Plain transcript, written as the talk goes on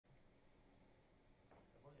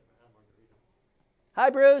Hi,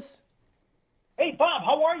 Bruce. Hey, Bob,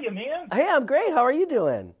 how are you, man? Hey, I'm great. How are you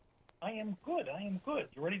doing? I am good. I am good.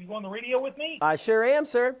 You ready to go on the radio with me? I sure am,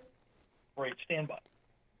 sir. Great. Stand by.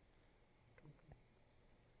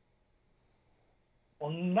 Well,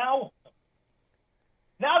 now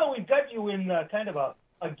that we've got you in kind of a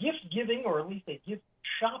gift-giving or at least a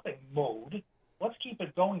gift-shopping mode, let's keep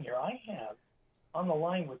it going here. I have on the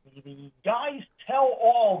line with me the Guys Tell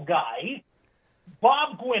All guy,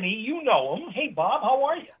 Bob Guiney. You know him. Hey, Bob, how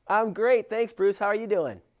are you? I'm great. Thanks, Bruce. How are you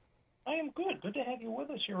doing? I am good. Good to have you with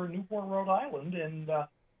us here in Newport, Rhode Island. And,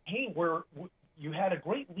 hey, you had a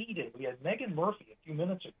great lead-in. We had Megan Murphy a few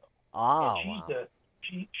minutes ago. Oh, and wow.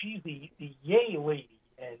 she's the yay lady,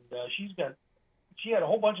 and she had a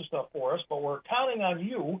whole bunch of stuff for us, but we're counting on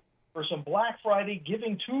you for some Black Friday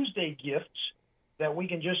Giving Tuesday gifts that we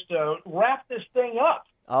can just wrap this thing up.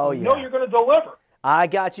 Oh, we yeah. know you're going to deliver. I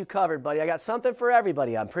got you covered, buddy. I got something for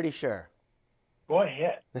everybody, I'm pretty sure. Go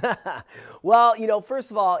ahead. Well,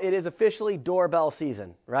 first of all, it is officially doorbell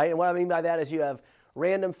season, right? And what I mean by that is you have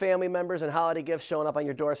random family members and holiday gifts showing up on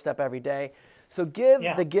your doorstep every day. So give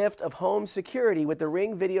the gift of home security with the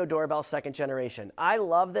Ring Video Doorbell 2nd generation. I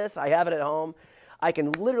love this. I have it at home. I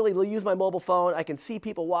can literally use my mobile phone. I can see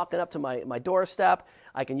people walking up to my doorstep.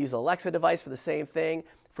 I can use an Alexa device for the same thing.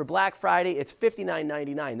 For Black Friday, it's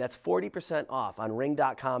 $59.99. That's 40% off on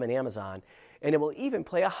Ring.com and Amazon. And it will even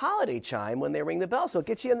play a holiday chime when they ring the bell, so it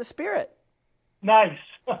gets you in the spirit. Nice.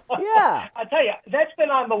 Yeah. I tell you, that's been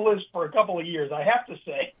on the list for a couple of years, I have to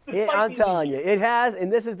say. I'm telling you, it has, and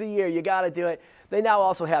this is the year. You got to do it. They now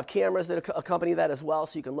also have cameras that accompany that as well,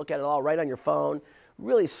 so you can look at it all right on your phone.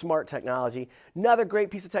 Really smart technology. Another great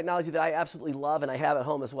piece of technology that I absolutely love and I have at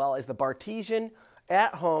home as well is the Bartesian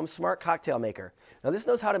at-home smart cocktail maker. Now, this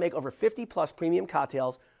knows how to make over 50-plus premium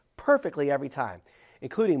cocktails perfectly every time,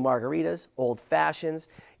 including margaritas, old fashions.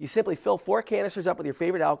 You simply fill 4 canisters up with your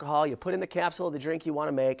favorite alcohol, you put in the capsule of the drink you want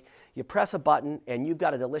to make, you press a button, and you've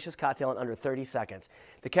got a delicious cocktail in under 30 seconds.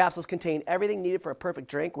 The capsules contain everything needed for a perfect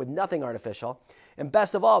drink with nothing artificial. And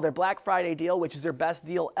best of all, their Black Friday deal, which is their best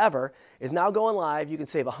deal ever, is now going live. You can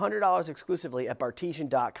save $100 exclusively at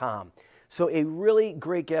Bartesian.com. So a really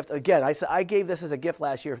great gift. Again, I gave this as a gift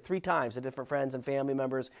last year 3 times to different friends and family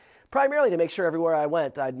members, primarily to make sure everywhere I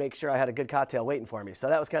went, I'd make sure I had a good cocktail waiting for me. So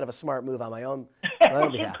that was kind of a smart move on my own behalf.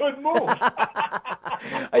 That was a good move.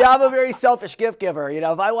 Yeah, I'm a very selfish gift giver. If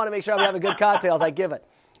I want to make sure I'm having good cocktails, I give it.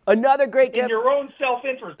 Another great gift. In your own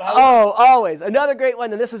self-interest. Oh, always. Another great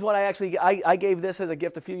one, and this is what I gave this as a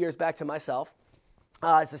gift a few years back to myself.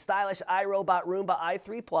 It's the stylish iRobot Roomba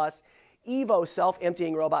i3 Plus Evo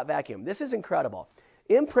self-emptying robot vacuum. This is incredible.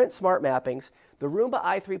 Imprint smart mappings, the Roomba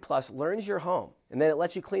i3 Plus learns your home, and then it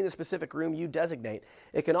lets you clean the specific room you designate.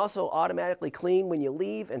 It can also automatically clean when you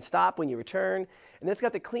leave and stop when you return. And then it's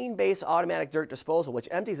got the Clean Base automatic dirt disposal, which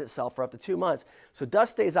empties itself for up to 2 months. So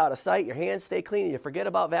dust stays out of sight, your hands stay clean, and you forget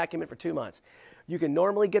about vacuuming for 2 months. You can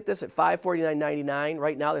normally get this at $549.99.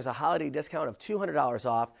 Right now, there's a holiday discount of $200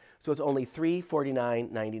 off, so it's only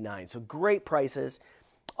 $349.99. So great prices.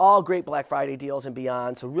 All great Black Friday deals and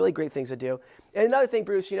beyond, so really great things to do. And another thing,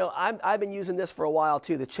 Bruce, I've been using this for a while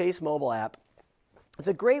too, the Chase mobile app. It's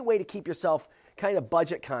a great way to keep yourself kind of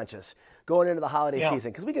budget conscious going into the holiday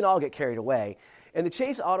season, because we can all get carried away. And the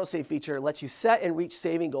Chase autosave feature lets you set and reach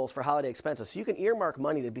saving goals for holiday expenses. So you can earmark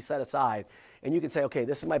money to be set aside, and you can say, okay,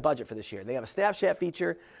 this is my budget for this year. They have a Snapchat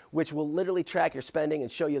feature, which will literally track your spending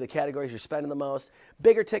and show you the categories you're spending the most.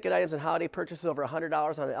 Bigger ticket items and holiday purchases over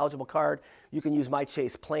 $100 on an eligible card. You can use My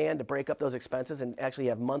Chase Plan to break up those expenses and actually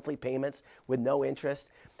have monthly payments with no interest.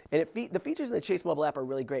 And the features in the Chase mobile app are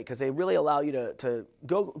really great because they really allow you to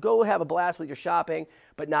go have a blast with your shopping,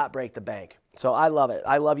 but not break the bank. So I love it.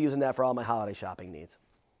 I love using that for all my holiday shopping needs.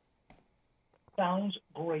 Sounds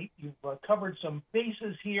great. You've covered some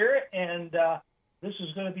bases here, and this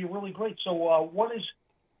is going to be really great. So what is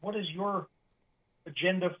your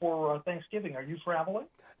agenda for Thanksgiving? Are you traveling?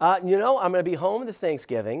 I'm going to be home this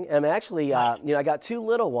Thanksgiving. I'm actually, I got 2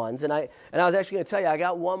 little ones, and I was actually going to tell you, I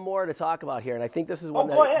got one more to talk about here, and I think this is one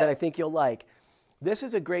that I think you'll like. This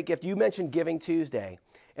is a great gift. You mentioned Giving Tuesday,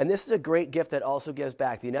 and this is a great gift that also gives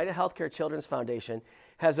back. The United Healthcare Children's Foundation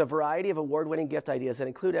has a variety of award-winning gift ideas that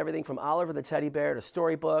include everything from Oliver the Teddy Bear to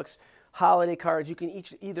storybooks, holiday cards. You can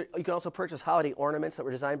also purchase holiday ornaments that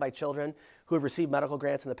were designed by children who have received medical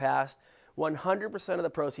grants in the past. 100% of the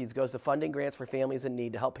proceeds goes to funding grants for families in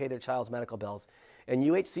need to help pay their child's medical bills. And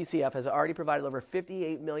UHCCF has already provided over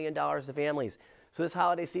 $58 million to families. So this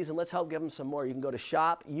holiday season, let's help give them some more. You can go to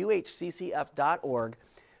shopuhccf.org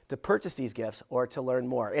to purchase these gifts or to learn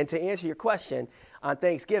more. And to answer your question on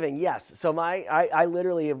Thanksgiving, yes. So I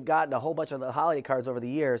literally have gotten a whole bunch of the holiday cards over the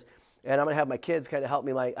years. and I'm going to have my kids kind of help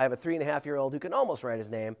me. I have a 3.5-year-old who can almost write his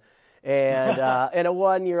name, and and a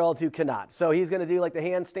 1-year-old who cannot. So he's going to do like the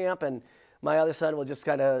hand stamp, and my other son will just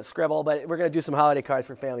kind of scribble. But we're going to do some holiday cards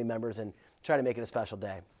for family members and try to make it a special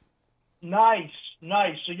day. Nice,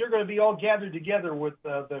 nice. So you're going to be all gathered together with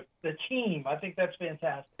the team. I think that's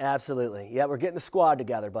fantastic. Absolutely. Yeah, we're getting the squad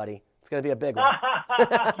together, buddy. It's going to be a big one. You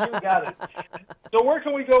got it. So where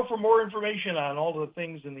can we go for more information on all the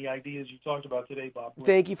things and the ideas you talked about today, Bob?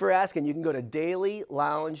 Thank you for asking. You can go to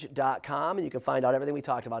dailylounge.com, and you can find out everything we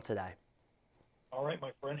talked about today. All right,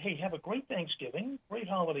 my friend. Hey, have a great Thanksgiving, great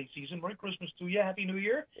holiday season, Merry Christmas to you, Happy New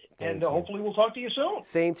Year, and hopefully we'll talk to you soon.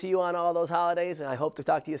 Same to you on all those holidays, and I hope to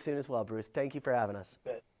talk to you soon as well, Bruce. Thank you for having us.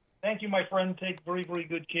 Thank you, my friend. Take very, very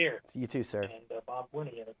good care. You too, sir. And Bob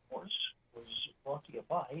Guiney, and of course, was brought to you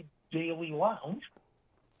by Daily Lounge.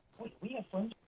 Wait, we have friends.